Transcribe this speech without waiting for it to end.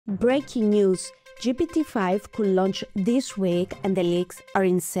Breaking news! GPT-5 could launch this week and the leaks are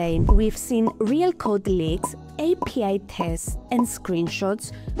insane. We've seen real code leaks, API tests, and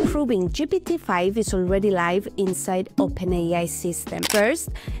screenshots proving GPT-5 is already live inside OpenAI system. First,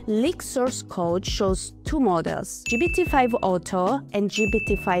 leaked source code shows two models, GPT-5 Auto and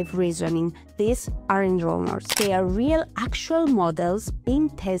GPT-5 Reasoning. These aren't rumors. They are real actual models being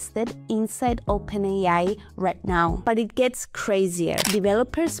tested inside OpenAI right now. But it gets crazier.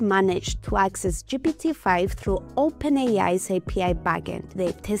 Developers managed to access GPT-5 through OpenAI's API backend.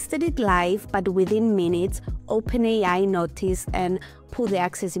 They tested it live, but within minutes, OpenAI noticed and pulled the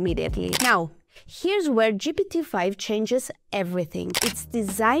access immediately. Now, here's where GPT-5 changes everything. It's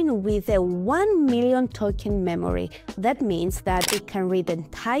designed with a 1 million token memory. That means that it can read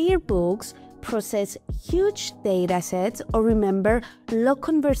entire books, process huge datasets, or remember long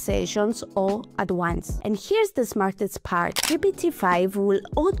conversations all at once. And here's the smartest part. GPT-5 will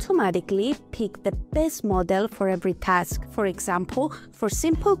automatically pick the best model for every task. For example, for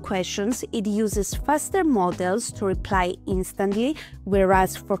simple questions, it uses faster models to reply instantly,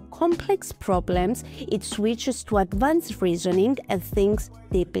 whereas for complex problems, it switches to advanced reasoning and thinks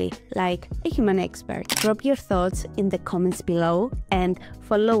deeply, like a human expert. Drop your thoughts in the comments below and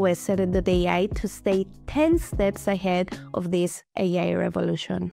follow us at AI to stay 10 steps ahead of this AI revolution.